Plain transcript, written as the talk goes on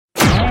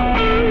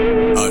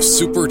A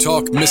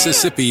SuperTalk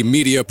Mississippi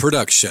media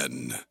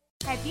production.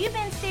 Have you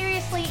been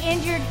seriously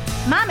injured?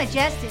 Mama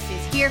Justice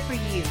is here for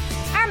you.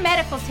 Our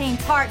medical team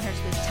partners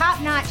with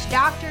top-notch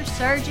doctors,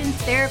 surgeons,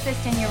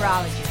 therapists, and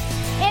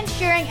urologists,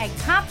 ensuring a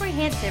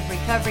comprehensive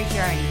recovery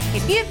journey.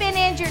 If you've been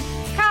injured,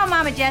 call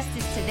Mama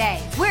Justice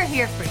today. We're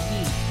here for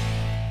you.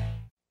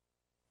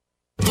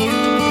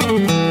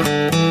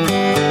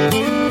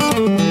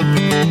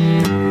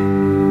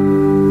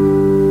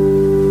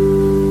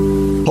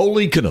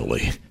 Holy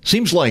cannoli.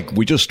 Seems like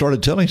we just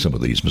started telling some of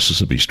these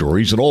Mississippi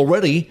stories, and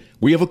already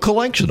we have a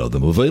collection of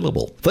them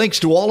available. Thanks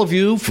to all of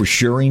you for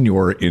sharing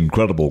your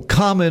incredible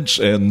comments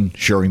and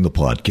sharing the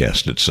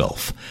podcast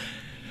itself.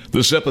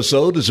 This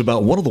episode is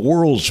about one of the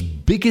world's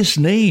biggest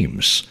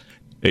names,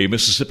 a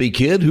Mississippi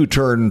kid who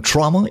turned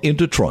trauma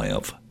into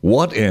triumph.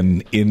 What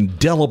an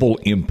indelible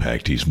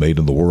impact he's made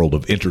in the world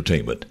of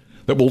entertainment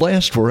that will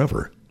last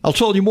forever. I'll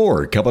tell you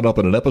more coming up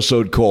in an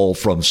episode called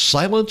From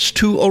Silence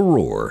to a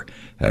Roar.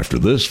 After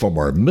this, from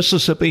our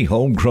Mississippi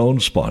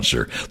homegrown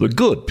sponsor, the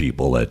good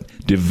people at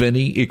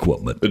Deviney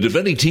Equipment. The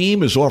Deviney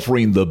team is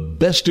offering the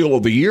best deal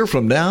of the year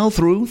from now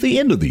through the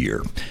end of the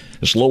year.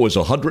 As low as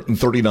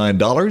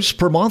 $139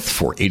 per month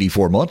for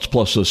 84 months,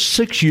 plus a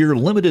 6-year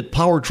limited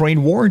powertrain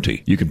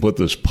warranty. You can put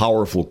this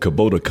powerful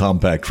Kubota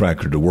compact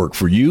tractor to work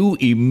for you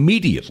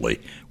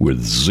immediately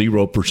with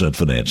 0%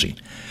 financing.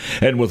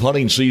 And with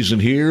hunting season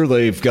here,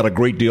 they've got a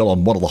great deal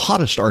on one of the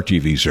hottest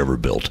RTVs ever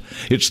built.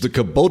 It's the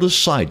Kubota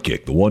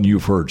Sidekick, the one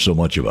you've heard so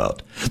much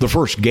about. The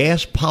first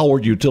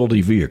gas-powered utility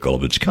vehicle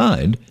of its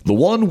kind, the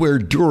one where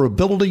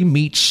durability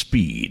meets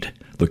speed.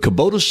 The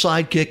Kubota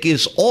Sidekick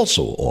is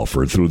also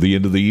offered through the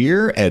end of the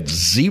year at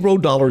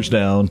 $0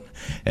 down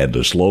and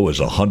as low as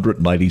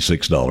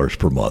 $196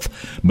 per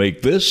month.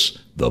 Make this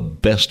the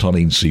best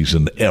hunting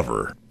season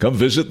ever. Come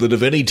visit the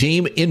Deviney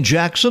team in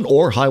Jackson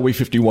or Highway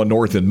 51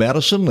 North in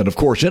Madison, and of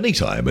course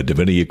anytime at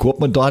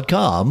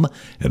DevineyEquipment.com,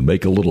 and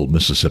make a little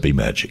Mississippi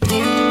magic.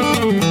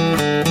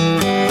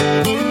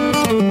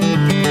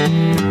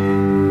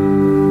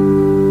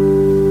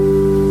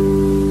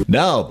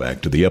 Now,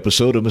 back to the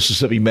episode of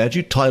Mississippi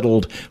Magic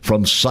titled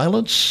From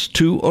Silence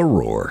to a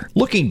Roar.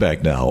 Looking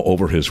back now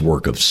over his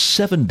work of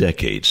 7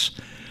 decades,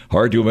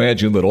 hard to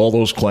imagine that all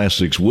those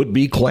classics would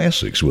be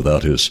classics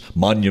without his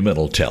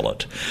monumental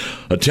talent.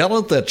 A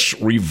talent that's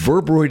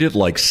reverberated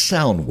like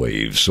sound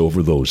waves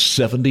over those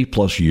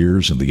 70-plus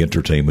years in the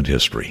entertainment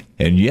history.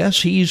 And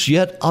yes, he's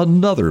yet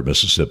another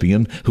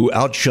Mississippian who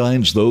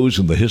outshines those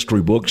in the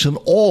history books in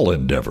all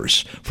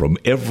endeavors from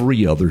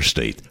every other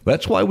state.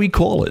 That's why we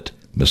call it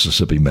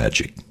Mississippi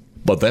Magic.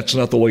 But that's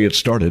not the way it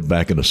started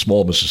back in a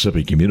small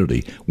Mississippi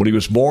community when he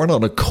was born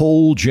on a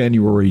cold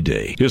January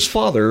day. His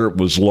father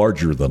was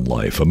larger than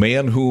life, a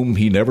man whom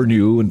he never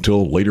knew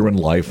until later in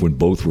life when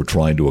both were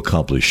trying to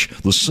accomplish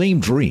the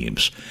same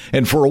dreams.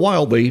 And for a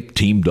while they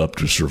teamed up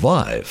to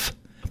survive.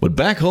 But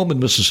back home in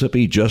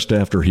Mississippi, just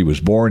after he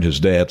was born, his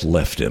dad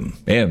left him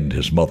and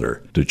his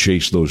mother to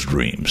chase those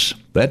dreams.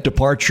 That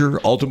departure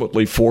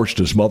ultimately forced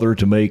his mother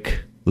to make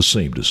the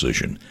same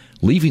decision,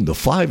 leaving the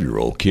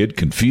 5-year-old kid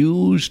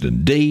confused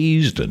and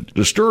dazed and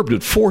disturbed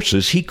at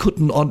forces he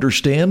couldn't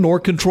understand nor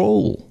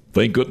control.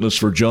 Thank goodness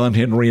for John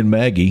Henry and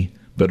Maggie,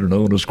 better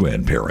known as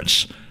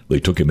grandparents.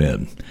 They took him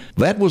in.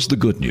 That was the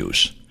good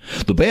news.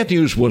 The bad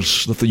news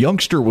was that the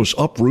youngster was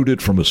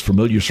uprooted from his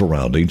familiar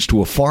surroundings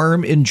to a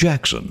farm in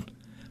Jackson.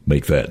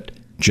 Make that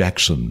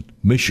Jackson,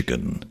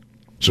 Michigan.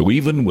 So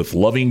even with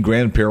loving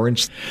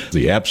grandparents,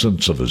 the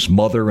absence of his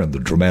mother and the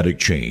dramatic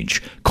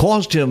change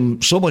caused him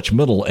so much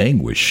mental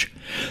anguish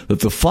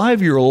that the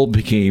 5-year-old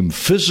became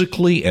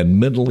physically and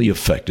mentally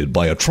affected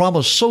by a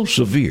trauma so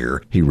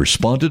severe he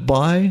responded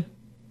by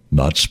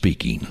not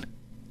speaking.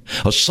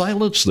 A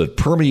silence that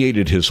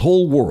permeated his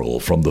whole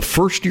world from the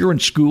first year in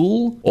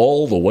school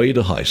all the way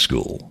to high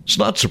school. It's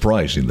not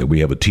surprising that we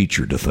have a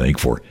teacher to thank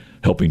for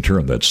helping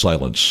turn that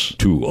silence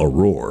to a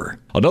roar.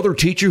 Another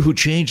teacher who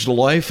changed a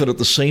life and at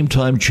the same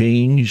time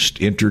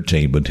changed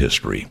entertainment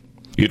history.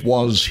 It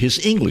was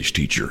his English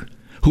teacher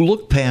who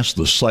looked past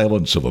the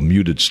silence of a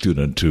muted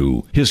student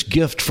to his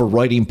gift for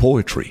writing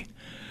poetry.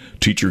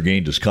 Teacher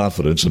gained his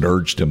confidence and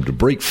urged him to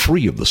break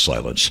free of the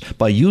silence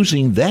by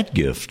using that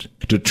gift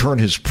to turn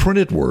his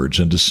printed words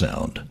into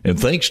sound. And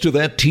thanks to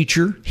that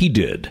teacher, he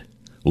did.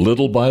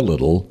 Little by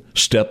little,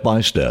 step by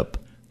step,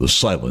 the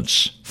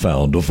silence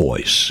found a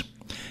voice.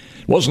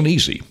 It wasn't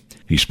easy.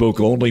 He spoke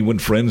only when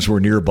friends were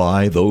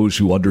nearby, those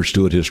who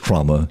understood his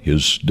trauma,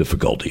 his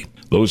difficulty.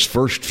 Those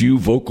first few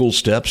vocal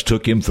steps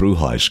took him through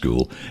high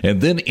school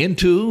and then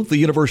into the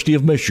University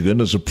of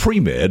Michigan as a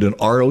pre-med and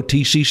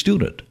ROTC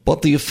student.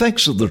 But the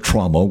effects of the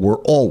trauma were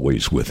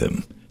always with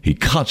him. He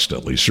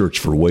constantly searched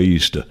for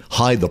ways to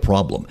hide the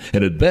problem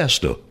and at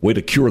best a way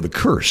to cure the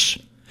curse.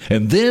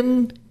 And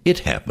then it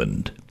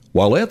happened.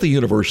 While at the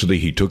university,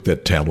 he took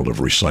that talent of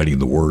reciting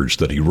the words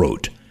that he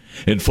wrote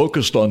and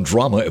focused on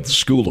drama at the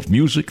School of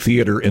Music,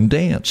 Theater, and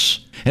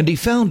Dance. And he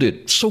found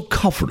it so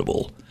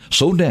comfortable,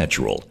 so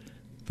natural,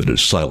 that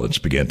his silence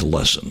began to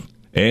lessen,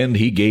 and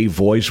he gave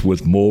voice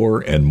with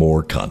more and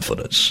more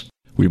confidence.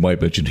 We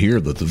might mention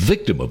here that the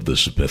victim of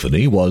this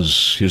epiphany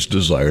was his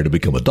desire to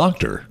become a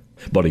doctor,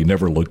 but he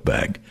never looked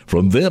back.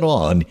 From then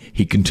on,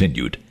 he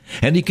continued,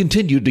 and he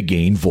continued to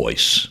gain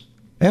voice.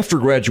 After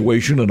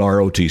graduation in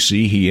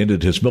ROTC, he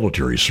ended his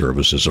military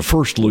service as a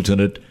first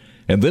lieutenant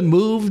and then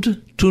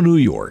moved to New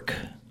York.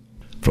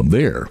 From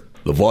there,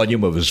 the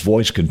volume of his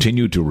voice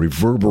continued to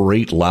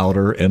reverberate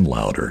louder and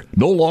louder,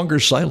 no longer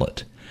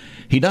silent.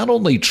 He not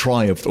only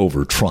triumphed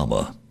over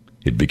trauma,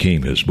 it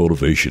became his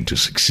motivation to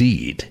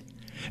succeed.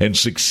 And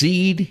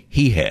succeed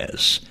he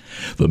has.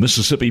 The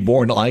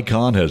Mississippi-born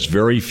icon has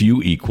very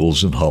few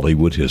equals in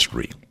Hollywood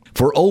history.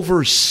 For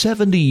over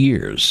 70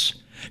 years,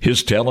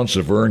 his talents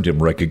have earned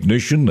him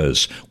recognition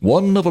as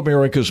one of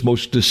America's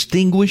most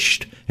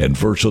distinguished and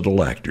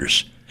versatile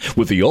actors,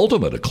 with the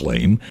ultimate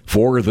acclaim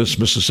for this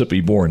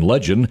Mississippi-born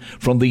legend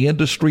from the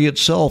industry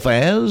itself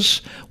as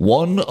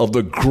one of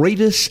the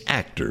greatest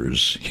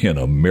actors in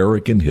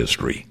American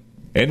history.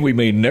 And we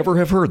may never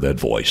have heard that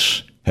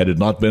voice had it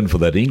not been for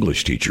that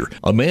English teacher,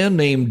 a man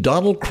named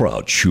Donald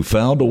Crouch, who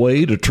found a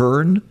way to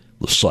turn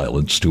the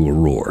silence to a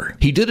roar.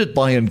 He did it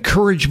by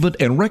encouragement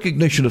and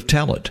recognition of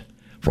talent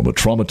from a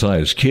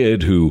traumatized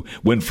kid who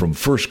went from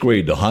first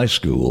grade to high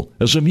school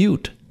as a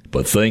mute.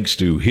 But thanks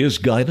to his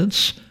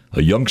guidance,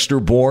 a youngster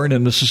born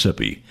in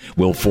Mississippi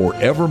will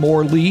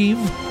forevermore leave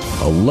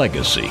a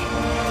legacy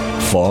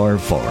far,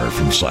 far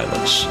from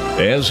silence,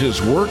 as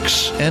his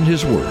works and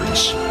his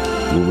words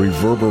will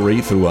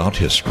reverberate throughout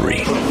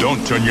history.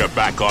 Don't turn your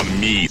back on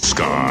me,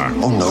 Scar.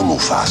 Oh, no,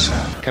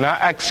 Mufasa. Can I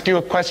ask you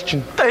a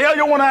question? The hell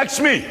you want to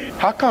ask me?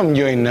 How come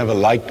you ain't never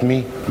liked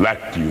me?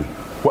 Liked you?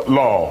 What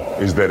law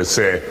is there to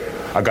say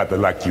I got to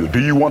like you?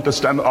 Do you want to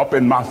stand up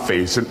in my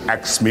face and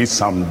ask me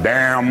some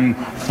damn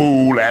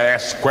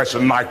fool-ass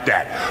question like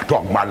that?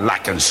 Talk about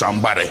liking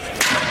somebody.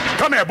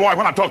 Come here, boy,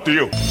 when I talk to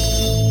you.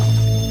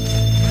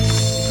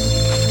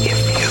 If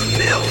you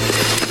will,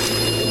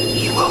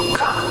 he will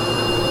come.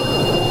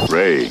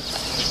 Ray,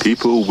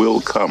 people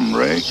will come,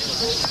 Ray.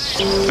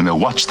 And they'll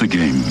watch the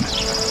game.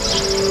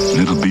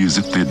 And it'll be as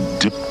if they'd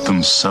dipped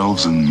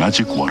themselves in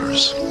magic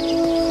waters.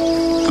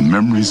 The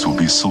memories will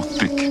be so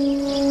thick,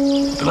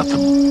 they'll have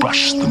to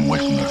brush them away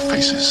from their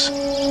faces.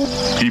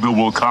 People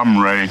will come,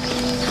 Ray.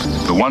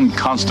 The one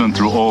constant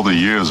through all the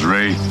years,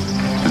 Ray,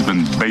 has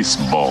been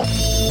baseball.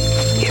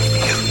 If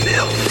you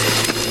will,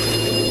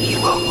 he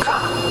will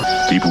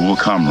come. People will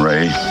come,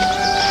 Ray.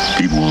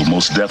 People will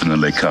most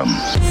definitely come.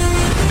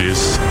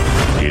 This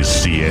is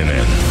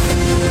CNN.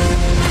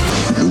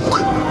 Luke,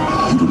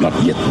 you do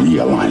not yet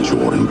realize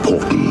your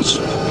importance.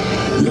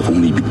 You have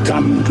only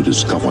begun to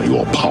discover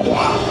your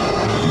power.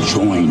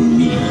 Join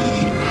me,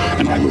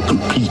 and I will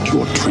complete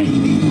your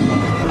training.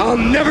 I'll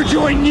never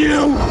join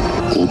you!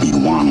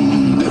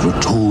 Obi-Wan never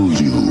told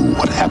you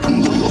what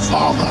happened to your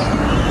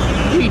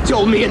father. He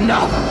told me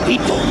enough. He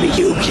told me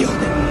you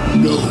killed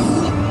him. No,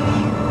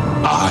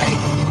 I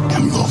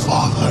am your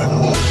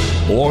father.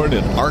 Born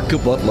in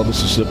Arkabutla,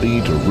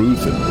 Mississippi, to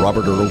Ruth and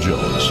Robert Earl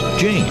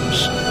Jones,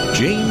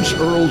 James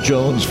Earl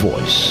Jones'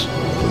 voice.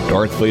 From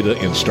Darth Vader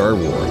in Star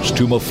Wars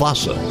to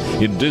Mufasa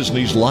in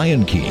Disney's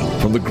Lion King.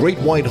 From The Great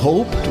White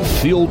Hope to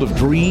Field of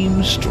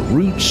Dreams to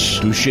Roots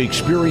to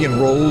Shakespearean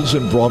roles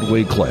and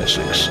Broadway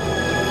classics.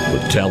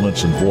 The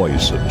talents and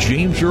voice of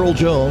James Earl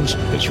Jones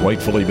has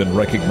rightfully been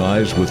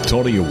recognized with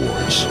Tony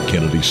Awards,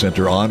 Kennedy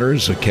Center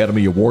honors,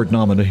 Academy Award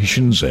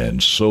nominations,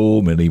 and so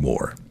many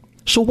more.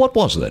 So what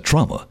was that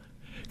trauma?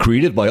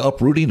 Created by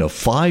uprooting a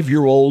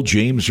 5-year-old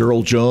James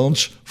Earl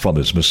Jones from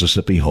his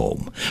Mississippi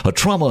home. A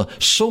trauma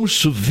so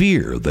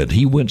severe that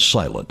he went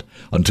silent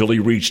until he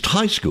reached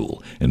high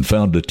school and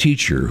found a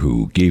teacher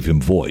who gave him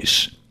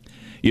voice.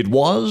 It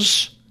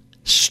was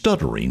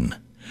stuttering.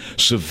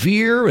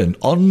 Severe and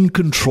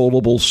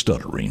uncontrollable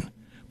stuttering.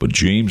 But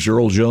James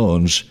Earl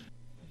Jones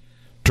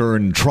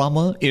turned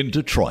trauma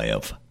into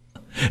triumph.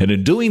 And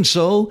in doing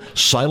so,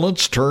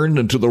 silence turned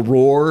into the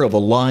roar of a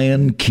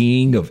Lion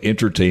King of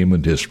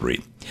entertainment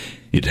history.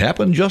 It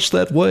happened just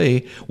that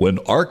way when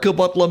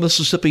Arkabutla,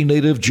 Mississippi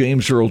native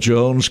James Earl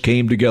Jones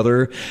came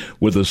together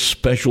with a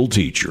special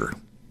teacher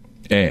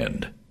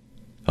and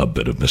a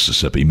bit of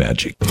Mississippi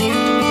magic. A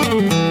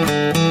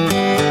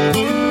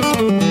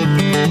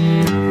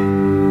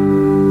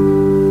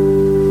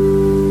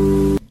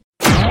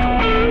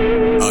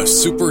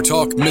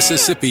SuperTalk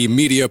Mississippi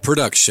media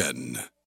production.